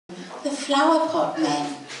The flower pot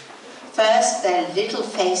men. First, their little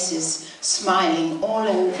faces smiling all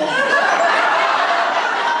over.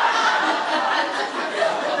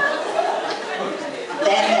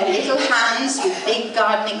 Then their little hands with big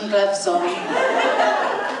gardening gloves on.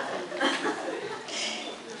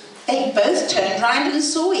 They both turned round and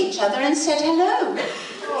saw each other and said hello.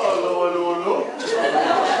 Hello, hello, hello.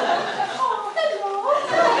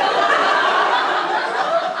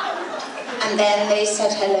 And then they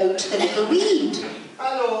said hello to the little weed.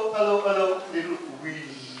 Hello, hello, hello, little weed.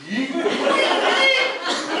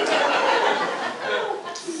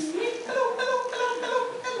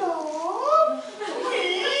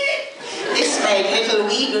 This made little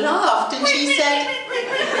weed laugh, and she said,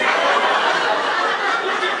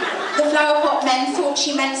 the flower pot men thought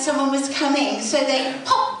she meant someone was coming, so they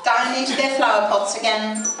popped down into their flower pots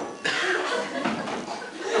again.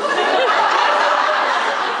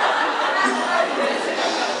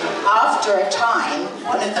 After a time,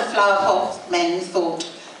 one of the flower pot men thought,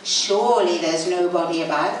 surely there's nobody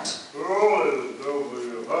about. Oh, there's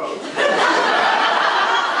nobody about.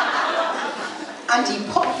 And he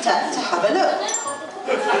popped up to have a look.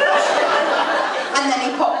 And then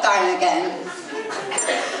he popped down again.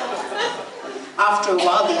 After a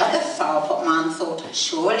while, the other flower pot man thought,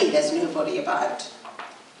 surely there's nobody about.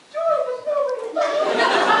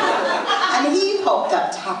 And he popped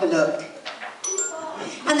up to have a look.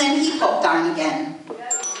 And then he popped down again.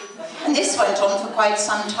 And this went on for quite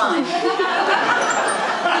some time.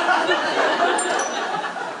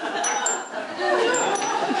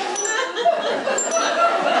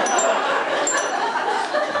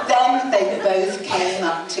 Then they both came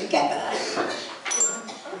up together.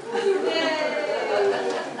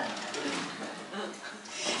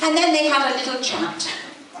 And then they had a little chat.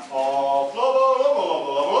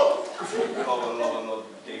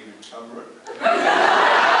 David Cameron.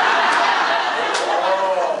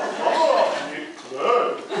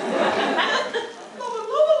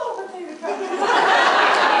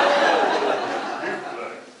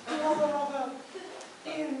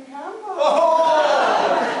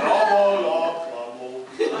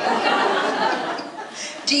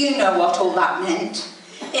 Do you know what all that meant?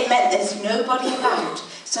 It meant there's nobody about,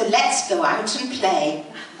 so let's go out and play.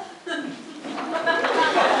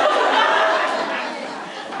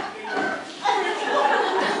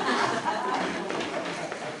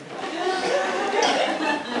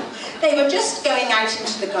 They were just going out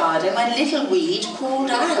into the garden when little weed called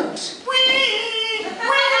out. Weed!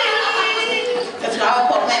 Weed! The flower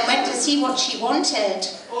pot men went to see what she wanted.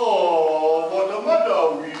 Oh, what a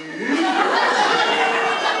matter, weed!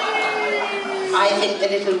 I think the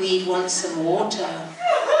little weed wants some water.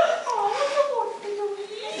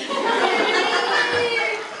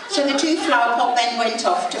 So the two flower pot men went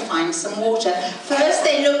off to find some water. First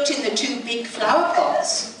they looked in the two big flower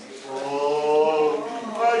pots. Oh,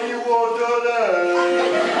 any water there?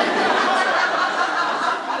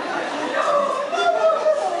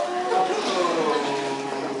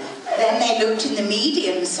 Then they looked in the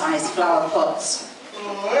medium-sized flower pots.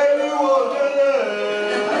 Oh, any water there?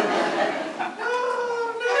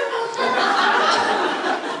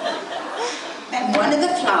 And one of the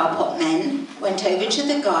flower pot men went over to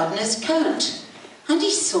the gardener's coat and he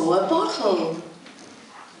saw a bottle.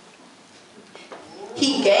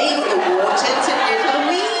 He gave the water to little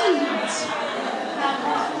weed.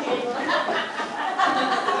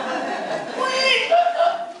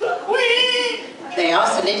 They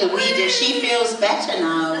asked the little weed if she feels better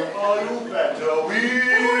now. Are you better,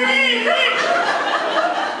 weed?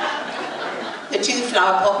 The two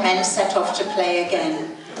flower pot men set off to play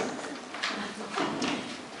again.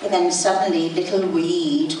 And then suddenly little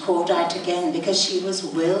weed called out again because she was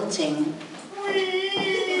wilting.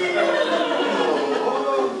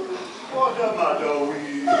 What a matter,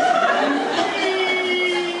 weed?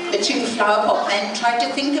 The two flower pot men tried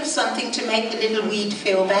to think of something to make the little weed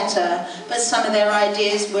feel better, but some of their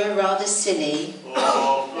ideas were rather silly.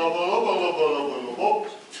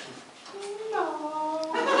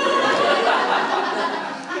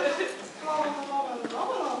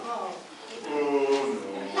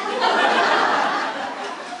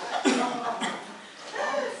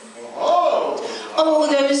 Oh,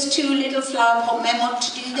 those two little flower pot men want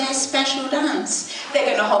to do their special dance. They're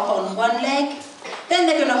going to hop on one leg, then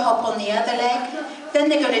they're going to hop on the other leg, then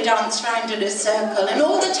they're going to dance round in a circle, and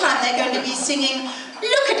all the time they're going to be singing,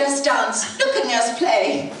 look at us dance, look at us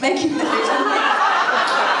play, making the little look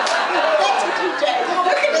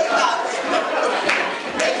at us dance,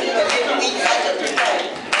 making the little weed better to play.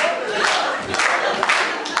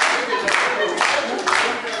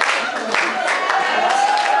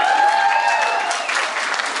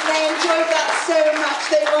 they enjoyed that so much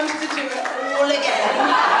they wanted to do it all again.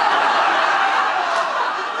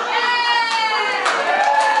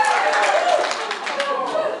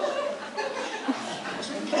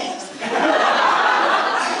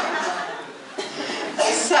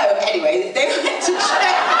 So anyway, they went to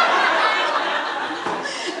check.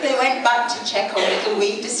 They went back to check on Little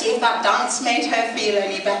Weed to see if that dance made her feel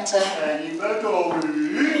any better. Any better,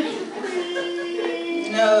 Weed?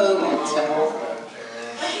 No better.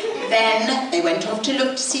 Then they went off to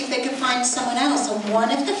look to see if they could find someone else, and one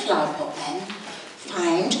of the flower pot men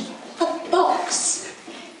found a box.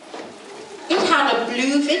 It had a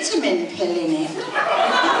blue vitamin pill in it.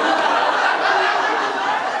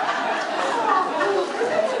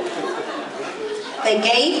 They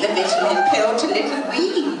gave the vitamin pill to Little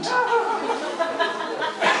Weed.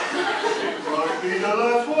 Might be the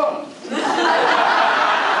last one.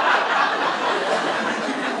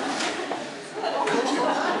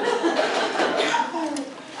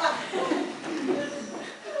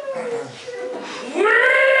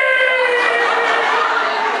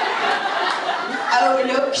 Oh,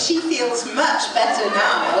 look, she feels much better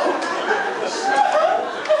now.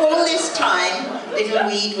 All this time, Little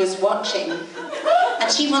Weed was watching.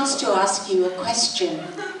 And she wants to ask you a question,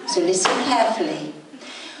 so listen carefully.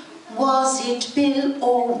 Was it Bill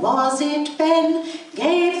or was it Ben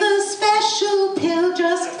gave the special pill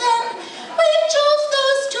just then? Which of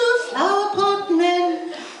those two flower pot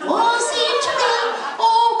men? Was it Bill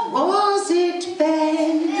or was it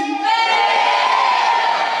Ben?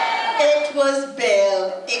 It was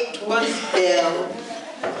Bill. It was Bill.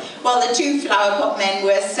 Well, the two flower pot men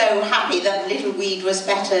were so happy that Little Weed was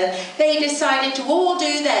better, they decided to all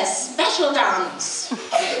do their special dance.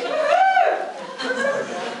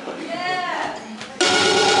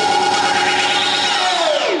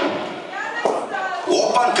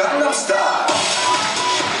 Oppa Gangnam Style.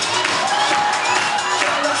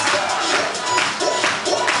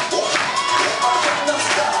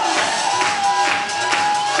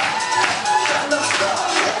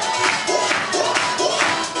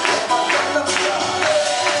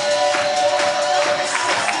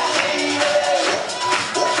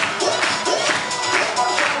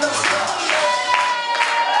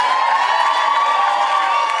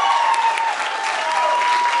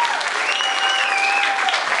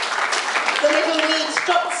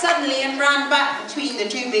 Suddenly and ran back between the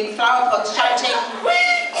two big flower pots shouting, "Wee,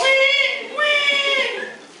 wee, wee!"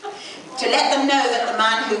 to let them know that the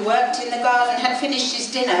man who worked in the garden had finished his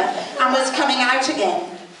dinner and was coming out again.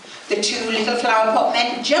 The two little flower pot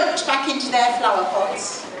men jumped back into their flower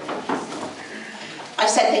pots. I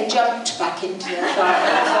said they jumped back into their flower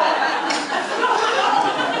pots.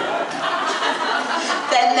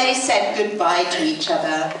 Then they said goodbye to each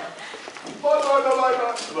other. Bye, bye, bye, bye,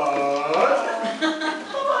 bye.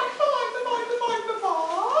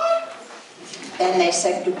 Then they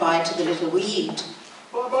said goodbye to the Little Weed.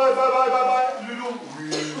 Bye, bye, bye, bye, bye, bye, Little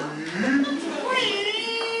Weed.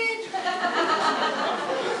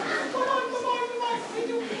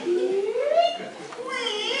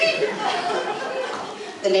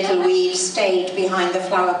 The Little Weed stayed behind the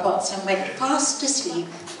flower pots and went fast asleep.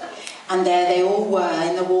 And there they all were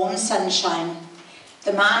in the warm sunshine.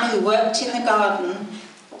 The man who worked in the garden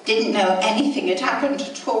didn't know anything had happened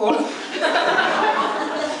at all.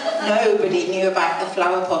 Nobody knew about the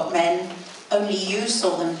flower pot men. Only you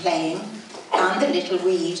saw them playing, and the Little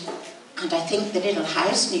Weed. And I think the little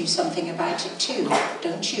house knew something about it too,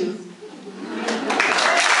 don't you?